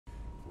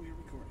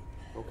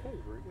Okay,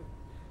 very good.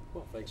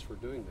 Well, thanks for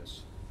doing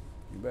this.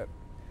 You bet.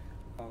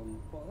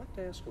 Well, I'd like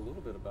to ask a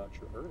little bit about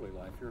your early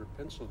life. You're a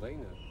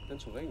Pennsylvania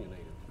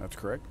native. That's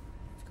correct.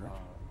 That's correct.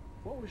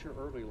 What was your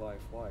early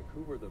life like?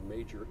 Who were the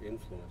major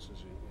influences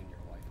in your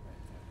life back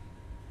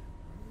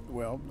then?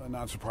 Well,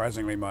 not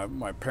surprisingly,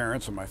 my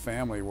parents and my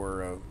family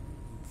were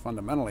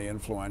fundamentally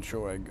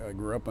influential. I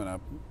grew up in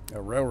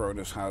a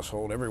railroaders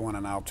household. Everyone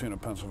in Altoona,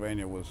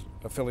 Pennsylvania was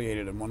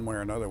affiliated in one way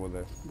or another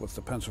with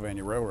the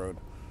Pennsylvania Railroad.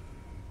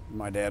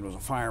 My dad was a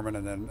fireman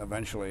and then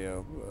eventually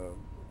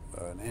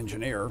an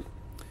engineer.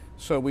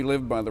 So we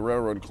lived by the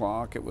railroad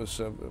clock. It was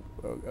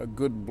a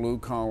good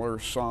blue-collar,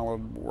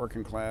 solid,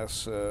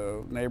 working-class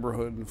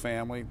neighborhood and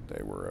family.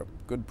 They were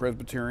good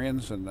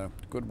Presbyterians and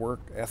good work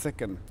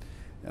ethic and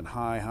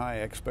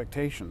high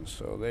expectations.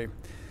 So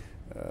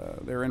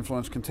their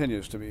influence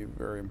continues to be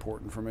very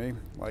important for me.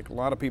 Like a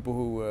lot of people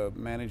who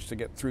managed to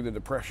get through the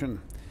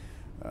Depression,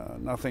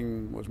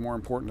 nothing was more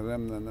important to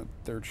them than that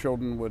their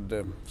children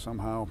would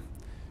somehow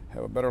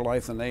have a better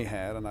life than they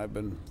had, and I've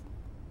been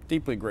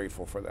deeply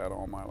grateful for that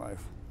all my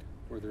life.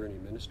 Were there any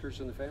ministers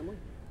in the family?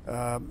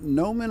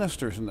 No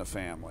ministers in the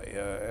family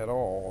at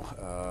all.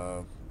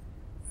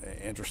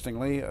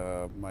 Interestingly,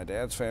 my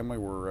dad's family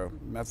were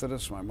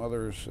Methodists. My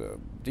mother's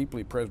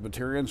deeply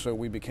Presbyterian, so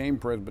we became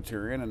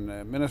Presbyterian,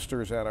 and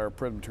ministers at our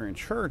Presbyterian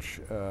church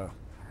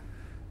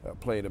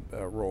played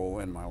a role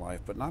in my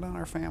life, but not in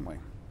our family.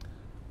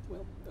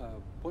 Well,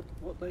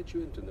 what led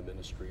you into the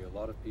ministry? A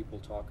lot of people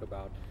talk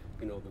about,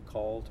 the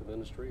call to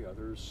ministry.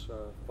 Others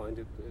find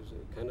it as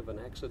a kind of an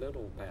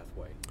accidental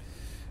pathway.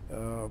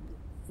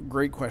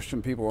 Great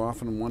question. People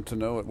often want to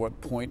know at what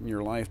point in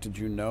your life did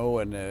you know,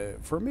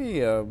 and for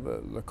me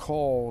the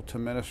call to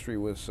ministry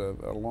was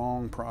a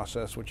long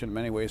process which in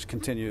many ways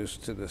continues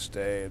to this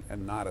day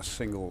and not a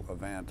single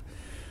event.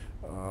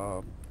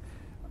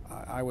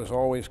 I was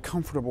always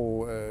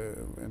comfortable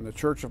in the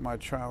church of my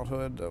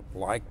childhood,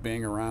 liked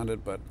being around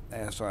it, but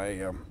as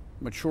I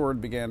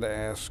matured, began to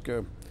ask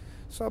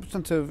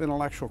substantive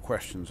intellectual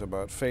questions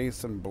about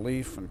faith and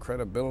belief and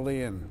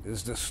credibility and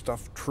is this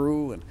stuff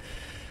true,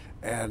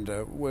 and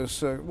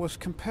was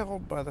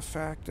compelled by the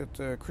fact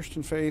that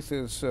Christian faith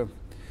is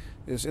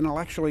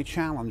intellectually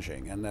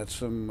challenging, and that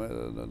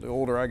the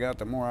older I got,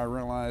 the more I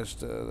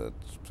realized that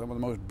some of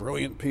the most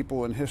brilliant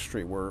people in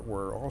history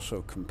were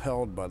also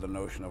compelled by the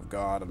notion of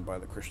God and by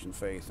the Christian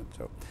faith,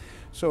 and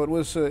so it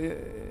was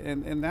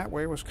in that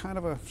way it was kind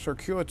of a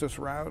circuitous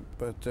route,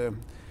 but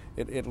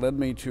it led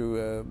me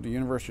to the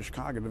University of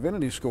Chicago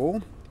Divinity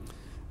School,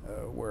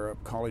 where a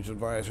college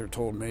advisor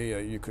told me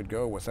you could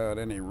go without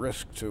any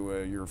risk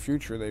to your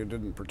future. They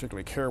didn't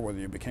particularly care whether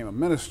you became a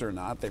minister or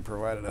not. They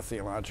provided a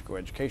theological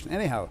education.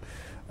 Anyhow,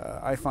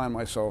 I find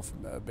myself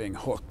being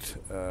hooked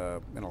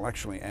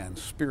intellectually and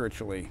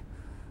spiritually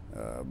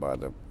by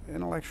the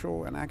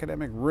intellectual and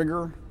academic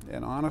rigor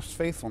and honest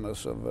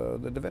faithfulness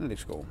of the Divinity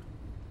School.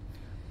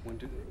 When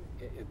did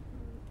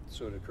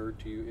so it occurred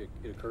to you,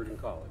 it occurred in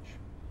college?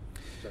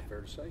 Is that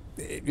fair to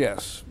say?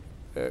 Yes.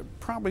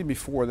 Probably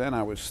before then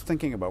I was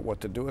thinking about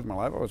what to do with my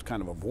life. I was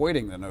kind of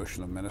avoiding the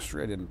notion of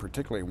ministry. I didn't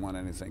particularly want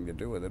anything to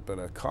do with it, but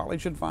a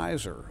college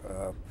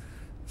advisor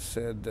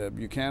said,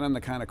 Buchanan,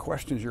 the kind of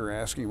questions you're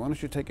asking, why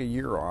don't you take a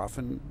year off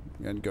and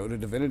go to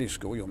divinity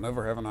school? You'll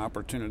never have an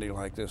opportunity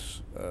like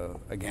this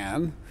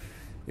again.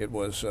 It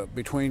was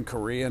between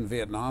Korea and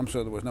Vietnam,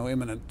 so there was no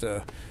imminent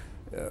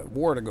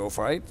war to go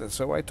fight.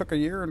 So I took a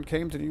year and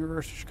came to the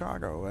University of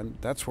Chicago, and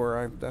that's where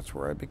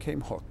I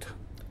became hooked.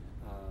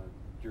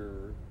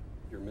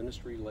 Your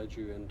ministry led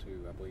you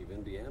into, I believe,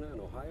 Indiana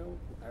and Ohio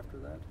after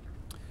that?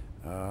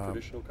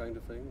 Traditional kind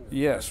of thing?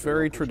 Yes,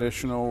 very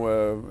traditional.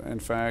 In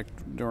fact,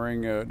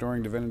 during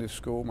divinity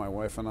school, my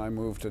wife and I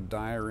moved to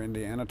Dyer,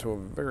 Indiana, to a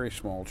very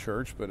small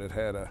church, but it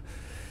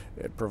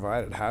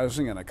provided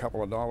housing and a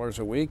couple of dollars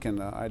a week,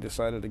 and I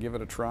decided to give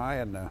it a try,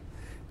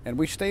 and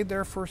we stayed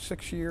there for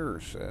 6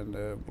 years and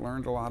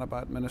learned a lot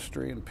about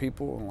ministry and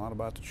people and a lot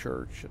about the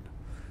church, and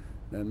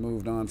then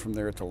moved on from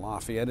there to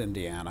Lafayette,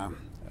 Indiana.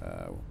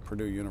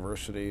 Purdue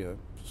University,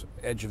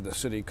 edge of the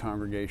city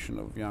congregation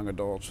of young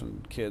adults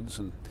and kids,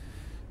 and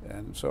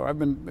so I've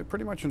been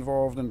pretty much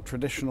involved in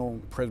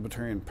traditional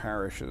Presbyterian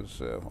parishes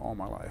all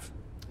my life.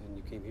 And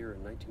you came here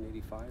in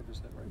 1985, is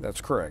that right? That's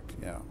correct,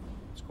 yeah.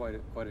 It's quite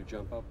a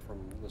jump up from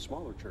the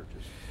smaller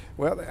churches.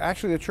 Well,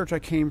 actually the church I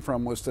came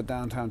from was the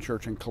downtown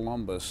church in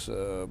Columbus,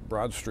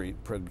 Broad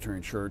Street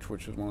Presbyterian Church,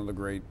 which is one of the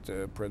great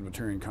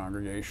Presbyterian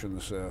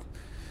congregations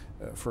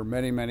for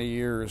many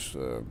years.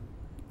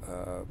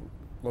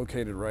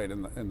 Located right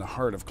in the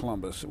heart of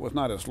Columbus. It was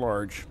not as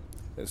large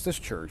as this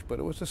church, but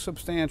it was a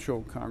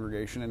substantial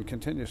congregation and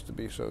continues to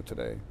be so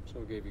today.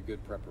 So it gave you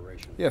good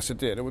preparation? Yes, it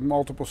did. It was a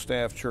multiple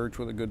staff church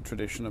with a good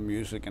tradition of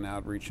music and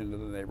outreach into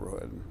the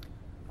neighborhood.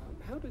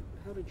 How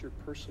did your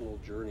personal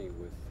journey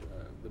with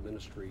the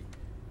ministry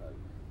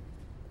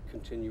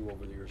continue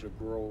over the years or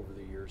grow over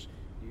the years?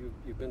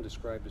 You've been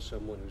described as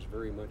someone who's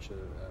very much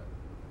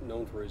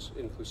known for his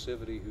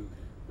inclusivity, who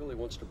really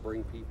wants to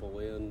bring people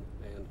in,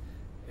 and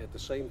at the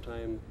same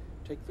time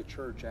take the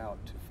church out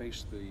to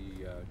face the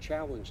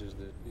challenges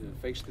that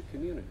face the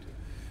community?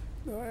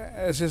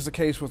 As is the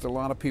case with a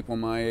lot of people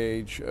my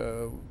age,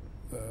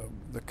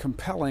 the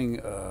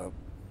compelling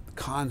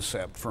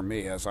concept for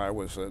me as I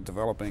was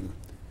developing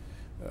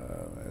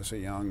as a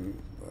young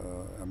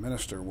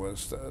minister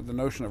was the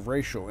notion of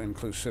racial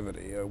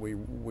inclusivity.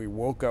 We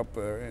woke up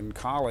in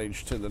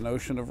college to the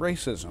notion of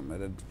racism.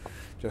 It had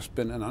just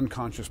been an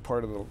unconscious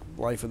part of the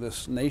life of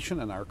this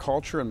nation and our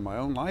culture and my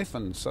own life,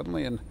 and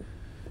suddenly,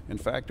 in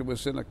fact, it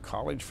was in a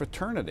college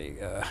fraternity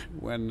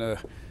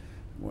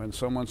when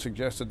someone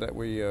suggested that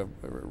we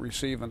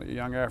receive a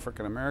young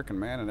African American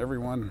man, and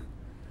everyone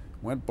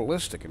went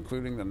ballistic,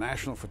 including the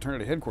National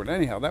Fraternity Headquarters.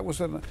 Anyhow, that was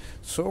a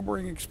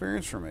sobering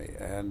experience for me.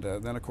 And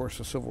then, of course,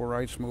 the Civil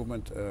Rights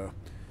Movement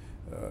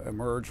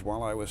emerged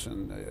while I was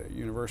in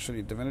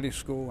University Divinity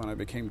School, and I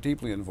became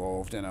deeply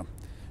involved in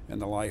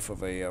the life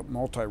of a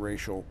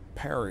multiracial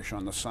parish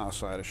on the south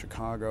side of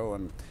Chicago,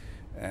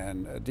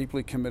 and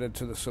deeply committed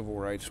to the Civil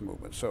Rights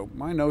Movement. So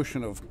my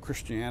notion of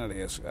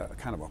Christianity as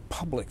kind of a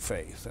public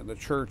faith, and the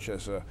church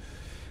as a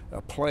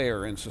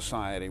player in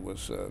society,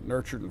 was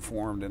nurtured and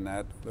formed in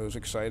those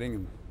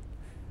exciting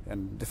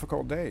and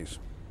difficult days.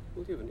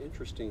 Well, you have an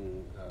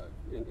interesting,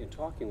 in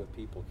talking with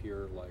people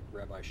here like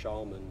Rabbi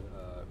Shalman,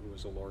 who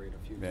was a laureate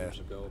a few years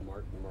ago,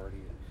 Martin Marty,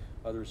 and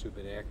others who've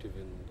been active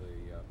in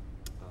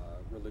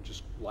the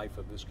religious life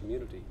of this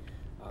community,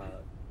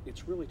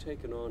 it's really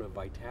taken on a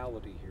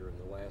vitality here in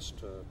the last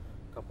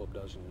couple of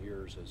dozen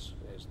years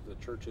as the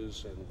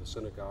churches and the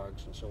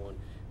synagogues and so on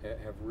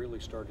have really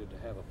started to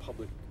have a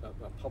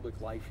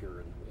public life here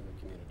in the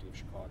community of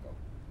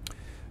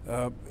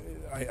Chicago.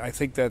 I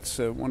think that's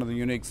one of the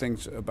unique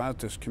things about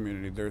this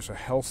community. There's a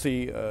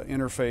healthy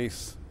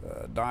interfaith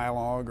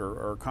dialogue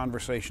or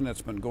conversation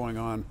that's been going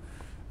on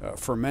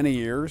for many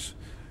years.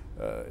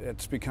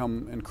 It's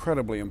become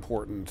incredibly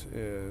important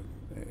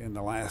in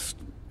the last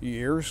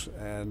years,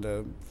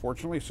 and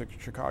fortunately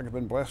Chicago has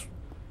been blessed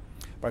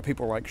by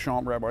people like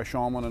Rabbi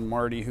Shalman and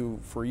Marty, who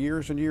for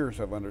years and years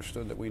have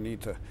understood that we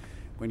need to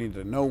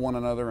know one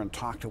another and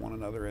talk to one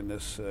another in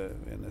this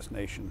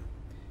nation.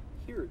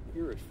 Here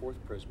at Fourth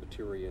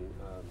Presbyterian,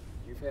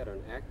 you've had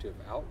an active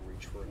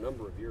outreach for a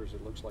number of years.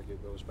 It looks like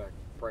it goes back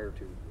prior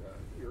to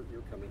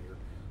your coming here.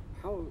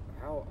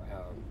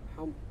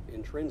 How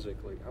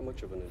intrinsically, how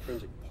much of an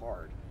intrinsic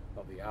part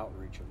of the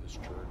outreach of this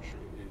church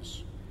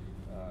is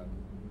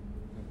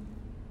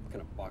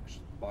kind of botch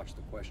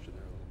the question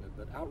there a little bit,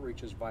 but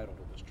outreach is vital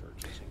to this church,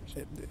 it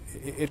seems.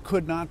 It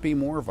could not be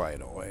more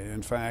vital.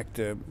 In fact,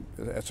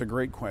 that's a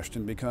great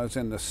question, because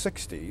in the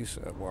 60s,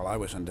 while I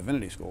was in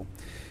divinity school,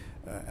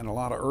 and a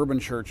lot of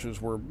urban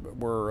churches were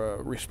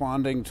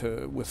responding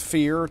with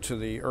fear to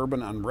the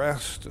urban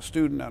unrest, the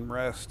student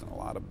unrest, and a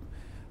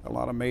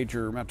lot of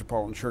major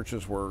metropolitan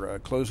churches were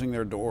closing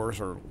their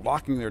doors or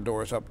locking their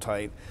doors up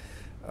tight.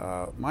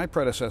 My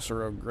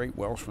predecessor, a great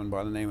Welshman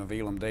by the name of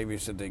Elam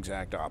Davies, did the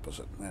exact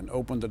opposite and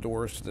opened the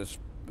doors to this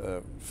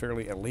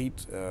fairly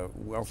elite,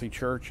 wealthy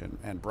church,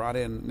 and brought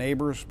in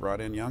neighbors,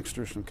 brought in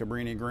youngsters from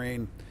Cabrini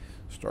Green,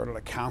 started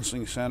a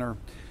counseling center.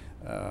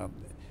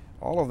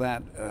 All of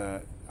that,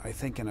 I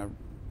think, in a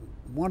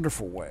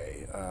wonderful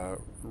way,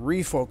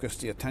 refocused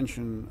the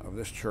attention of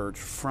this church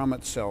from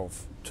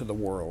itself to the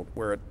world,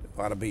 where it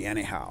ought to be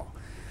anyhow.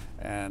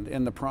 And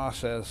in the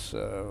process,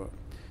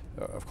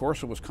 of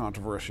course, it was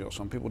controversial.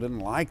 Some people didn't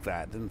like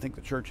that, didn't think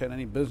the church had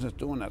any business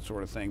doing that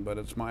sort of thing, but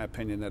it's my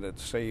opinion that it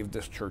saved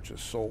this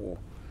church's soul.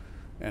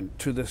 And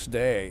to this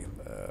day,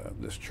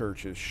 this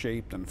church is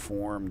shaped and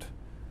formed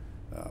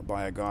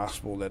by a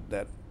gospel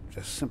that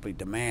just simply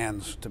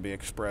demands to be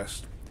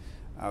expressed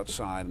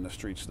outside in the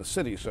streets of the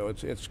city. So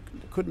it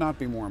could not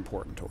be more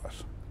important to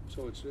us.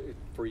 So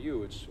for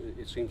you,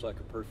 it seems like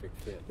a perfect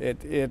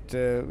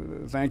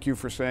fit. Thank you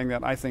for saying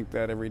that. I think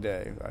that every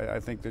day. I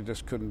think there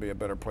just couldn't be a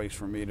better place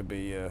for me to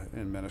be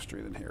in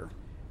ministry than here.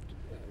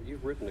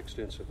 You've written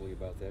extensively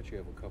about that. You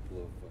have a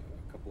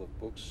couple of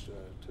books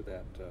to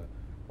that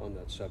on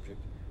that subject.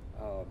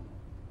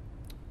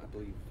 I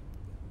believe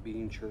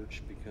Being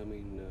Church,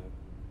 Becoming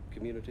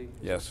Community.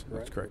 Yes,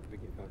 that's correct.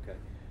 Okay.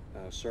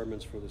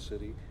 Sermons for the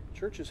City.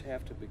 Churches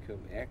have to become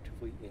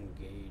actively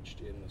engaged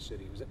in the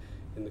city,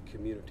 in the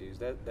communities.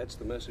 That's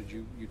the message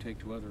you take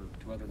to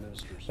other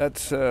ministers.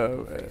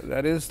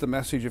 That is the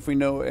message. If we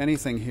know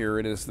anything here,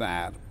 it is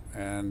that,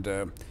 and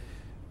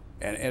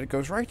it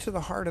goes right to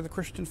the heart of the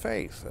Christian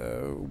faith.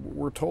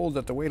 We're told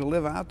that the way to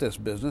live out this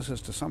business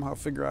is to somehow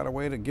figure out a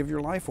way to give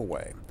your life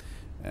away,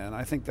 and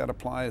I think that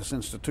applies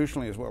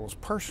institutionally as well as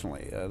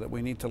personally. That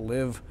we need to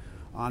live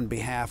on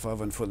behalf of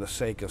and for the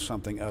sake of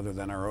something other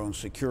than our own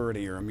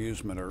security or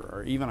amusement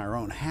or even our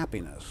own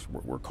happiness.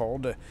 We're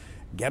called to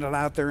get it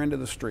out there into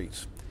the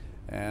streets.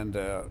 And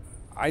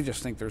I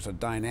just think there's a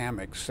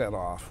dynamic set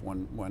off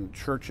when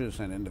churches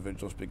and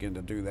individuals begin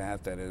to do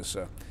that is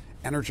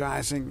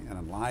energizing and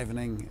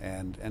enlivening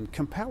and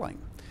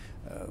compelling.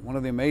 One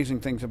of the amazing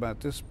things about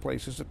this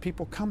place is that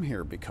people come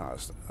here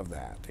because of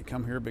that. They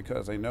come here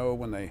because they know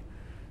when they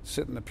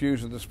sit in the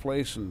pews of this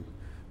place and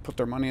put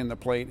their money in the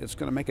plate, it's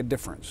going to make a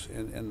difference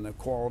in the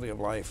quality of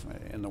life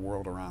in the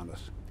world around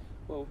us.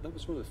 Well, that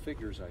was one of the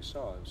figures I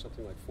saw. It was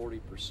something like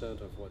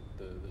 40% of what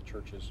the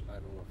church's, I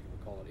don't know if you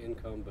would call it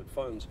income, but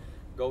funds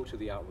go to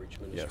the outreach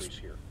ministries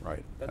here.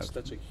 Right.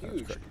 That's a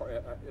huge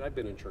part. I've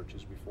been in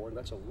churches before, and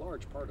that's a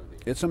large part of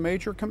the. It's a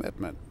major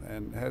commitment,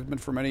 and has been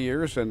for many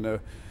years, and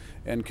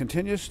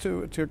continues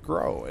to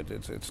grow.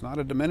 It's not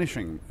a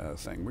diminishing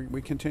thing.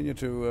 We continue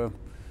to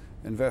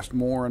invest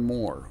more and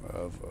more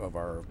of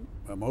our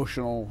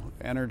emotional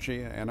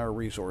energy and our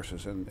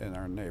resources in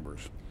our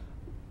neighbors.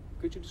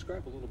 Could you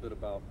describe a little bit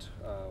about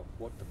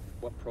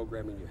what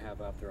programming you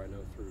have out there? I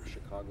know through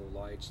Chicago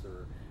Lights,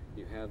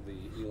 you have the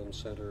Elam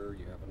Center,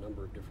 you have a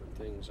number of different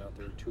things out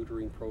there,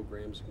 tutoring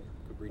programs in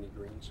Cabrini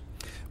Greens.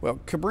 Well,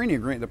 Cabrini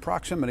Green, the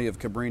proximity of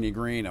Cabrini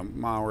Green, a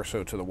mile or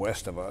so to the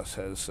west of us,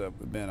 has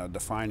been a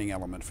defining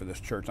element for this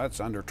church. That's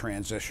under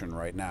transition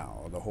right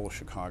now. The whole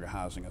Chicago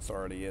Housing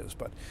Authority is,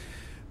 but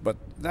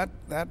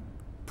that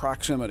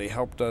proximity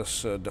helped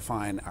us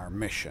define our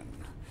mission,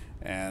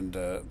 and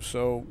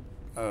so.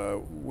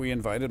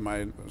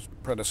 My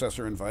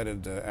predecessor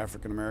invited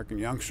African American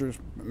youngsters,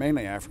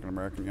 mainly African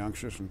American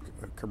youngsters from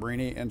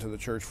Cabrini, into the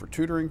church for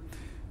tutoring.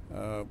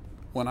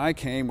 When I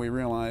came, we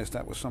realized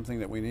that was something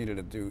that we needed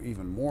to do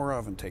even more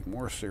of and take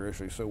more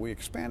seriously, so we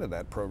expanded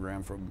that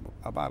program from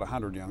about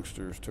 100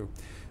 youngsters to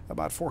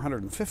about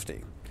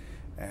 450,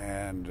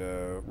 and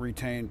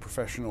retained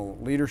professional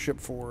leadership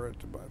for it,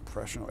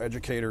 professional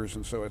educators,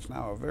 and so it's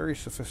now a very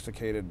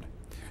sophisticated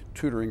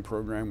tutoring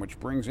program which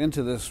brings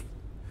into this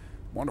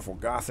wonderful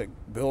Gothic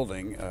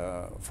building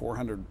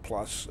 400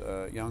 plus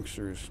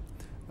youngsters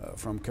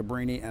from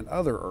Cabrini and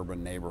other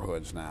urban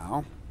neighborhoods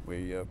now.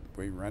 We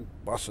rent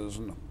buses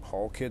and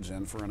haul kids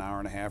in for an hour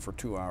and a half or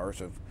 2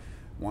 hours of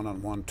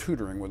one-on-one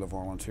tutoring with a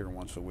volunteer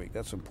once a week.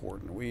 That's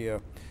important. We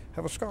have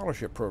a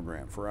scholarship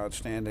program for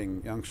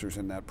outstanding youngsters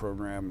in that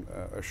program,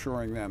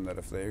 assuring them that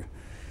if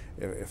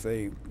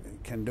they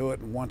can do it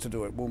and want to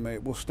do it,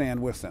 we'll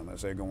stand with them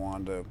as they go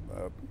on to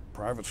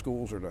private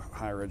schools or to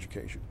higher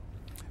education.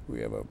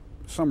 We have a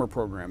summer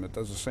program that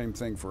does the same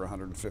thing for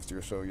 150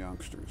 or so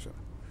youngsters.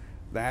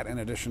 That, in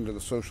addition to the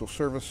Social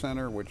Service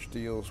Center, which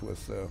deals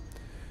with the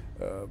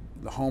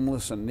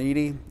homeless and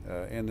needy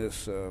in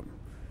this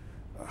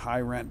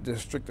high rent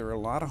district. There are a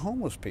lot of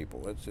homeless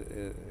people.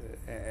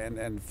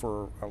 And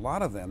for a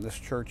lot of them, this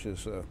church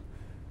is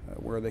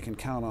where they can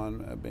count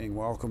on being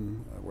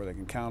welcome, where they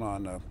can count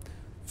on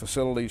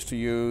facilities to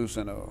use,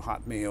 and a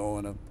hot meal,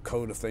 and a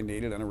coat if they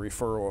need it, and a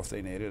referral if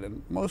they need it,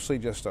 and mostly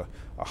just a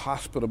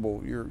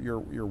hospitable,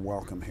 you're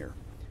welcome here.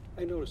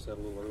 I noticed that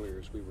a little earlier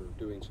as we were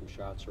doing some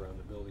shots around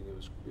the building.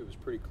 It was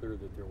pretty clear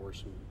that there were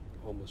some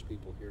homeless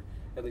people here,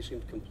 and they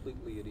seemed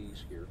completely at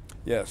ease here.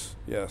 Yes,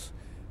 yes,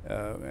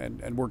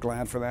 and we're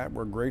glad for that.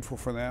 We're grateful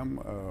for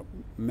them.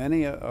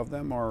 Many of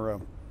them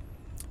are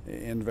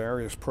in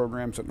various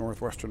programs at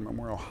Northwestern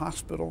Memorial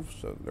Hospital,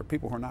 so they're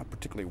people who are not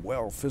particularly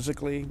well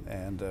physically,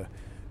 and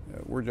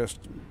we're just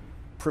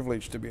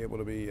privileged to be able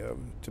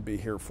to be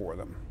here for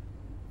them.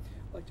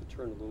 I'd like to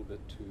turn a little bit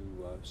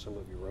to some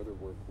of your other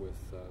work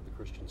with the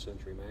Christian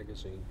Century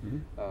magazine.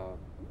 Mm-hmm.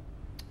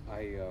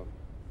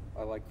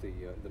 I like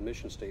the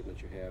mission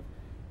statement you have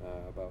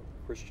about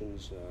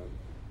Christians.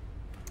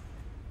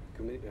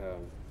 I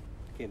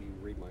can't even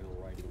read my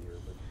own writing here,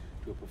 but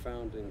to a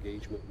profound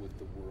engagement with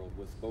the world,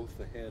 with both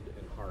the head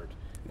and heart.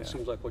 It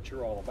seems like what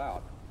you're all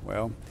about.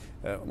 Well,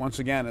 once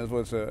again, it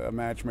was a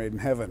match made in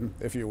heaven,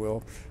 if you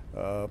will.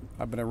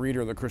 I've been a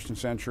reader of the Christian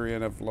Century,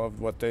 and I've loved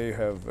what they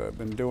have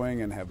been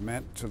doing and have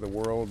meant to the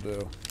world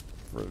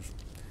for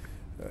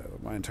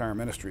my entire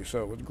ministry.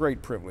 So it was a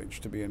great privilege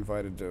to be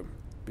invited to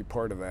be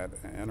part of that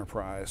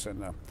enterprise.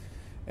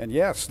 And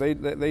yes, they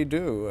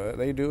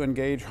do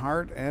engage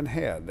heart and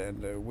head,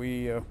 and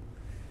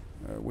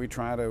we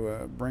try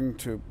to bring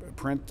to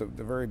print the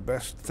very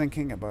best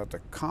thinking about the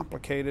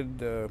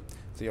complicated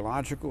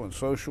theological and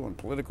social and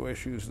political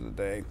issues of the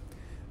day,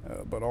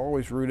 but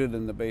always rooted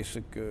in the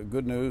basic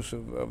good news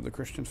of the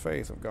Christian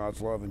faith, of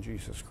God's love in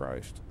Jesus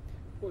Christ.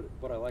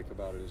 What I like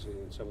about it is,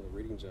 in some of the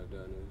readings I've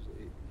done,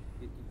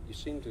 is you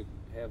seem to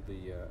have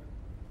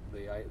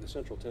the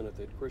central tenet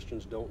that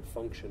Christians don't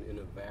function in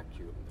a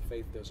vacuum. The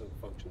faith doesn't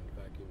function in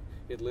a vacuum.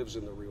 It lives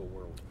in the real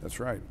world. That's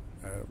right.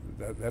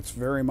 That's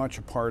very much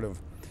a part of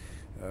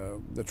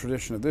the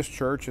tradition of this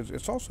church.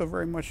 It's also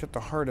very much at the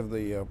heart of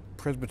the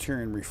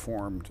Presbyterian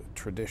Reformed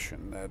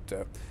tradition,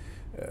 that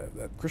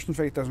Christian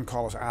faith doesn't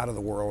call us out of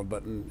the world,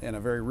 but in a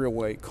very real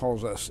way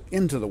calls us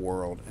into the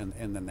world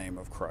in the name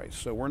of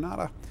Christ. So we're not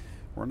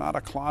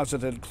a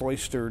closeted,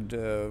 cloistered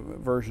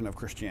version of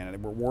Christianity.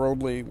 We're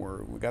worldly.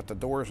 We got the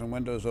doors and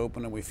windows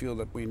open, and we feel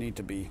that we need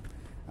to be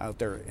out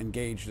there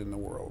engaged in the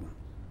world.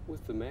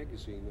 With the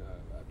magazine,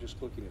 I'm just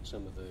looking at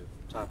some of the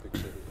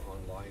topics that are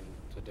online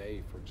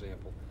today. For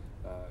example,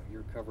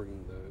 you're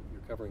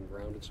covering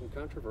ground in some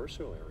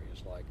controversial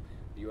areas like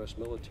the U.S.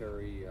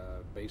 military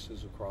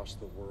bases across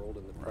the world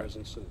and the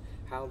presence, and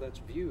how that's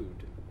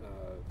viewed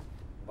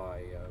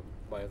by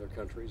other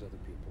countries, other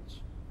peoples.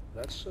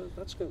 That's some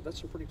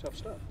pretty tough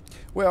stuff.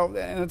 Well,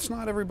 and it's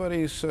not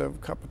everybody's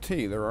cup of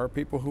tea. There are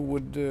people who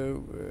would,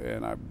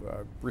 and I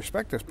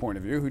respect this point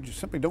of view, who just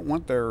simply don't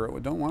want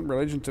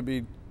religion to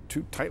be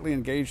too tightly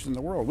engaged in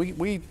the world.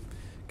 We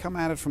come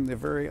at it from the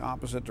very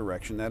opposite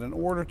direction. That in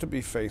order to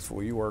be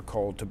faithful, you are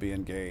called to be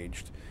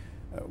engaged.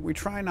 We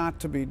try not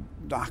to be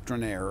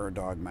doctrinaire or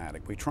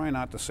dogmatic. We try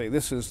not to say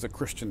this is the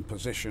Christian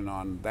position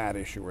on that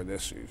issue or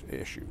this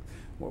issue.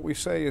 What we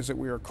say is that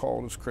we are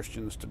called as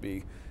Christians to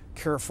be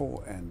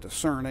careful and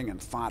discerning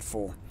and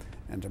thoughtful,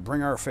 and to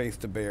bring our faith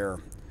to bear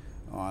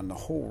on the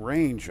whole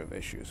range of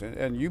issues.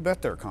 And you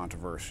bet they're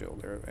controversial.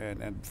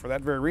 And for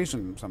that very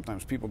reason,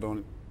 sometimes people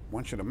don't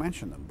want you to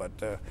mention them.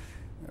 But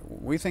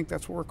we think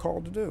that's what we're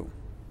called to do.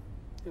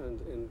 Yeah,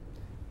 and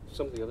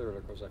some of the other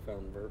articles I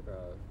found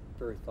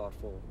very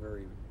thoughtful,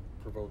 very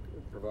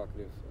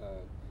provocative.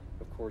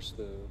 Of course,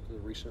 the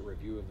recent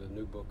review of the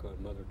new book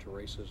on Mother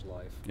Teresa's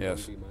life,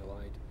 Yes. Be My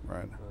Light,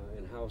 Right.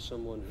 And how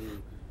someone who,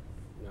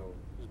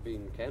 is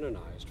being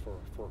canonized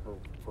for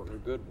her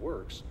good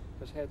works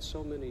has had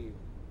so many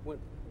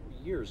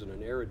years in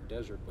an arid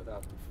desert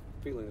without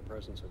feeling the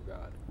presence of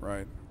God.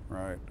 Right,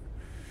 right.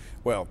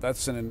 Well,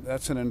 that's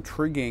an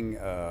intriguing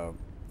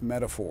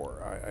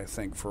metaphor, I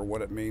think, for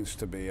what it means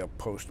to be a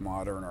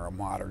postmodern or a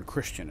modern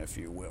Christian, if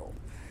you will.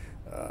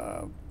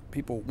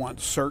 People want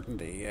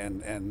certainty,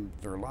 and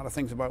there are a lot of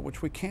things about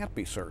which we can't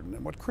be certain.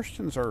 And what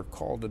Christians are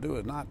called to do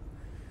is they're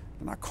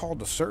not called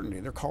to certainty,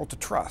 they're called to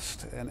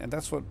trust. And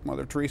that's what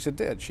Mother Teresa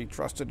did. She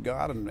trusted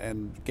God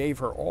and gave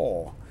her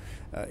all.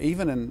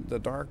 Even in the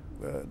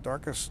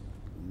darkest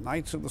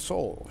nights of the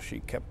soul, she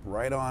kept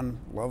right on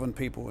loving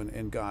people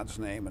in God's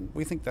name. And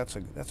we think I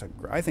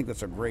think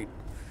that's a great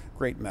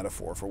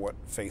metaphor for what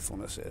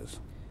faithfulness is.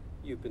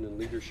 You've been in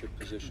leadership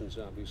positions,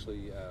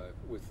 obviously,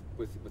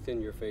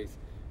 within your faith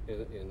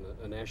in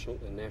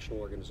national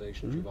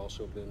organizations. Mm-hmm. You've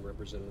also been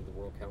representative of the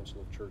World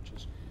Council of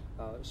Churches.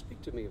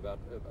 Speak to me about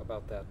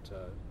that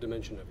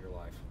dimension of your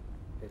life.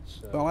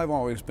 Well, I've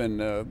always been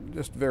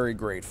just very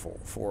grateful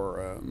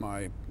for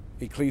my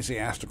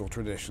ecclesiastical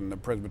tradition, the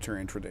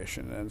Presbyterian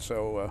tradition, and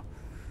so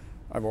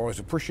I've always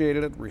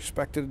appreciated it,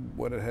 respected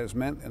what it has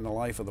meant in the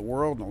life of the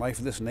world, and the life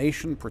of this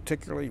nation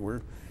particularly.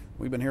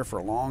 We've been here for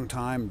a long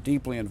time,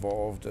 deeply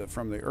involved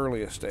from the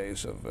earliest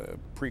days of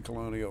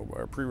pre-colonial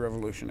or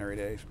pre-revolutionary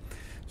days.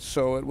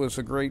 So it was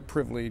a great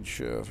privilege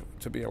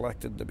to be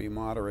elected to be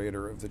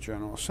moderator of the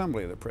General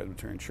Assembly of the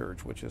Presbyterian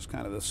Church, which is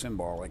kind of the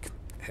symbolic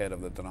head of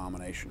the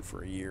denomination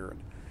for a year.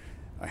 And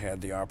I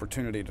had the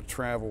opportunity to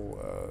travel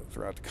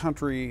throughout the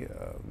country,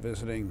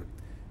 visiting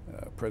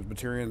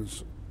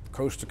Presbyterians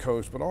coast to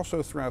coast, but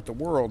also throughout the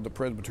world, the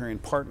Presbyterian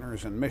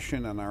partners in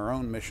mission and our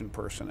own mission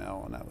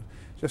personnel. And that was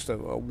just a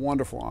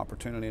wonderful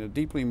opportunity and a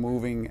deeply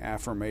moving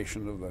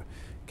affirmation of the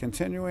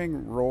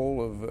continuing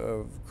role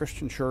of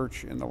Christian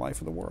church in the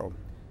life of the world.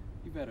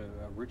 You've had a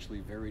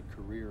richly varied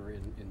career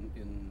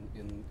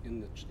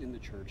in the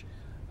church,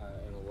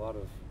 and a lot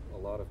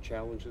of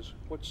challenges.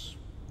 What's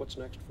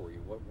next for you?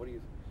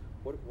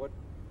 What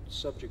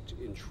subject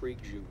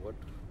intrigues you?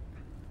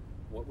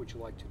 What would you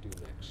like to do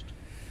next?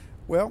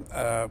 Well,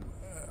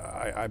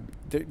 I'm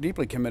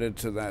deeply committed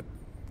to that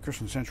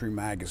Christian Century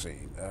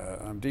magazine.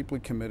 I'm deeply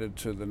committed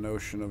to the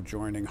notion of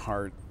joining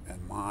heart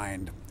and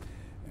mind,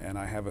 and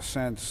I have a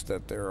sense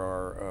that there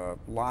are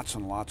lots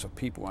and lots of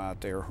people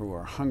out there who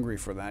are hungry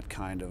for that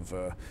kind of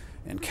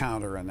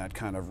encounter and that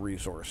kind of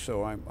resource.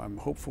 So I'm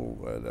hopeful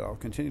that I'll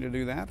continue to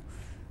do that.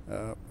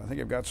 I think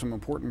I've got some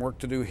important work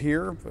to do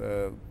here.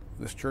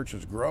 This church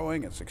is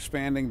growing; it's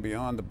expanding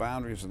beyond the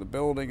boundaries of the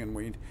building, and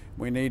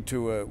we need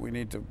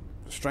to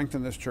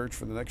strengthen this church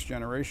for the next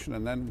generation.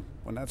 And then,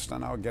 when that's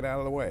done, I'll get out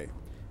of the way.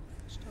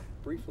 Let's talk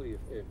briefly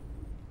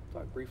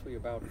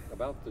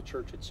about the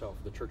church itself,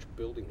 the church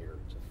building here.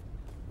 It's a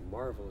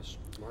marvelous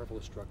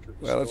structure.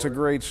 Well, it's a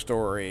great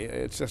story.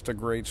 It's just a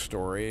great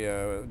story.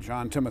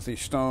 John Timothy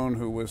Stone,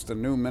 who was the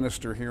new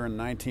minister here in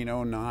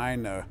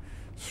 1909,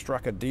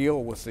 struck a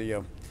deal with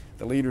the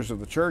leaders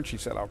of the church. He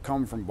said, "I'll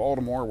come from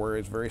Baltimore, where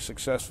it's very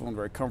successful and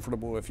very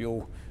comfortable, if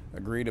you'll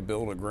agree to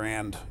build a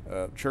grand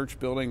church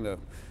building." The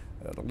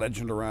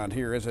legend around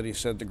here is that he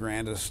said the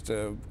grandest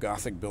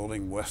Gothic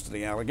building west of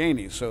the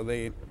Alleghenies. So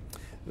they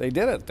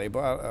did it. They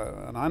bought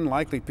an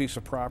unlikely piece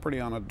of property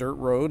on a dirt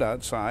road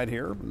outside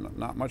here,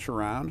 not much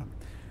around,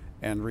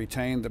 and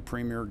retained the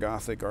premier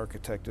Gothic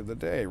architect of the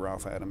day,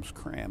 Ralph Adams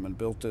Cram, and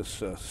built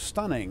this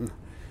stunning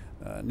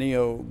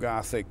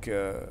neo-Gothic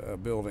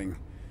building,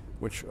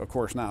 which of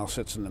course now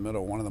sits in the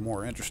middle of one of the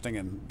more interesting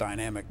and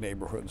dynamic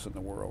neighborhoods in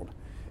the world.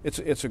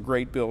 It's a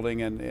great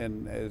building,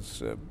 and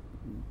as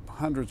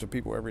hundreds of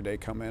people every day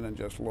come in and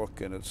just look,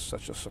 and it's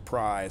such a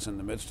surprise in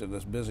the midst of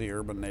this busy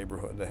urban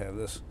neighborhood to have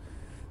this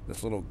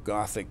little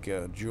Gothic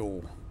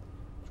jewel.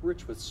 It's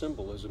rich with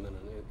symbolism in a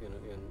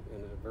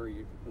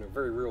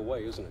very real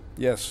way, isn't it?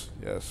 Yes.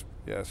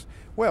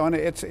 Well, and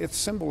it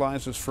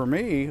symbolizes for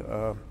me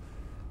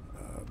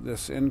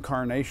this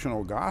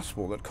incarnational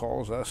gospel that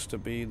calls us to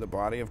be the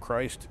body of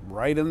Christ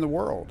right in the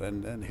world,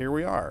 and here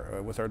we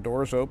are with our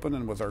doors open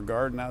and with our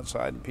garden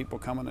outside and people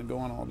coming and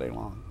going all day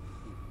long.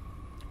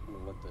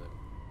 the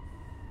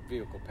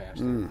vehicle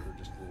passed over for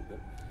just a little bit.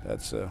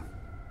 That's a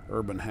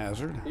urban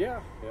hazard. Yeah,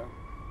 yeah.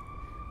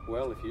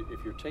 Well, if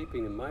you're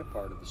taping in my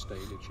part of the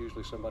state, it's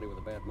usually somebody with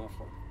a bad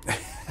muffler.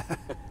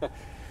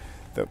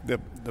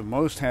 The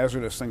most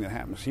hazardous thing that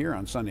happens here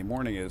on Sunday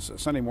morning is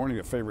Sunday morning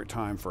a favorite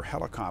time for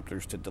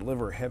helicopters to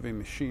deliver heavy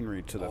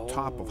machinery to the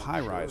top of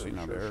high-rise, the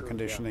air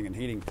conditioning and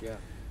heating. Yeah.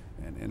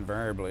 And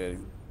invariably,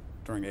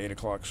 during the 8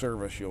 o'clock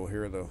service, you'll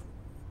hear the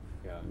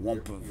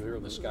whomp of you hear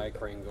the sky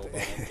crane go by.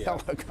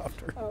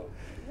 helicopter.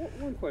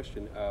 One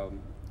question.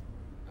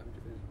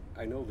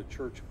 I know the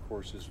church, of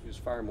course, is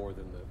far more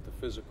than the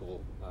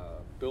physical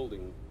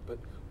building, but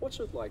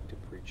what's it like to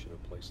preach in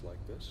a place like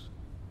this?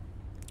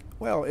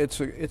 Well, it's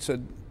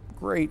a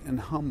great and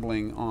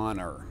humbling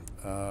honor,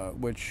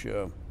 which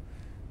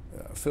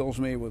fills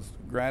me with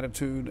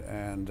gratitude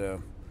and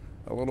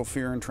a little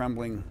fear and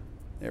trembling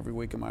every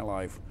week of my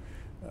life.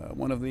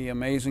 One of the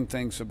amazing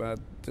things about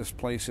this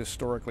place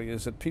historically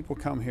is that people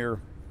come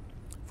here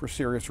for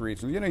serious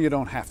reasons. You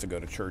don't have to go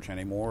to church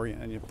anymore,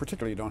 and you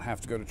particularly don't have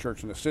to go to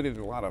church in the city.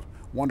 There's a lot of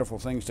wonderful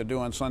things to do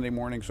on Sunday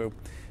morning, so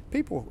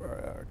people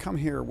come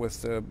here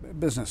with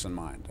business in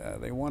mind.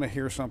 They want to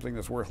hear something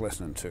that's worth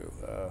listening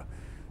to.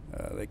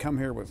 They come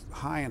here with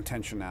high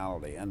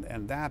intentionality,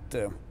 and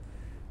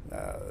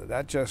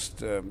that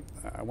just,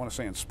 I want to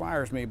say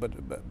inspires me,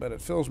 but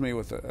it fills me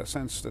with a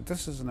sense that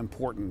this is an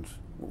important,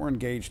 we're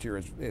engaged here,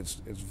 it's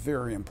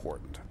very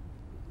important.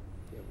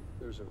 Yeah,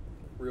 there's a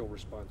real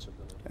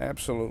responsibility.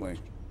 Absolutely.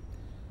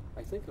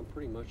 I think I'm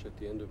pretty much at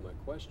the end of my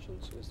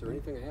questions. Is there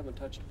anything I haven't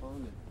touched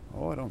upon?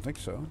 Oh, I don't think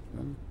so.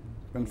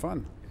 It's been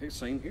fun. Hey,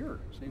 same here.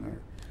 Same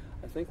here.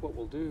 I think what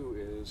we'll do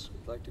is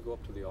I'd like to go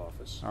up to the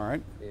office. All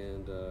right.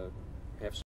 And have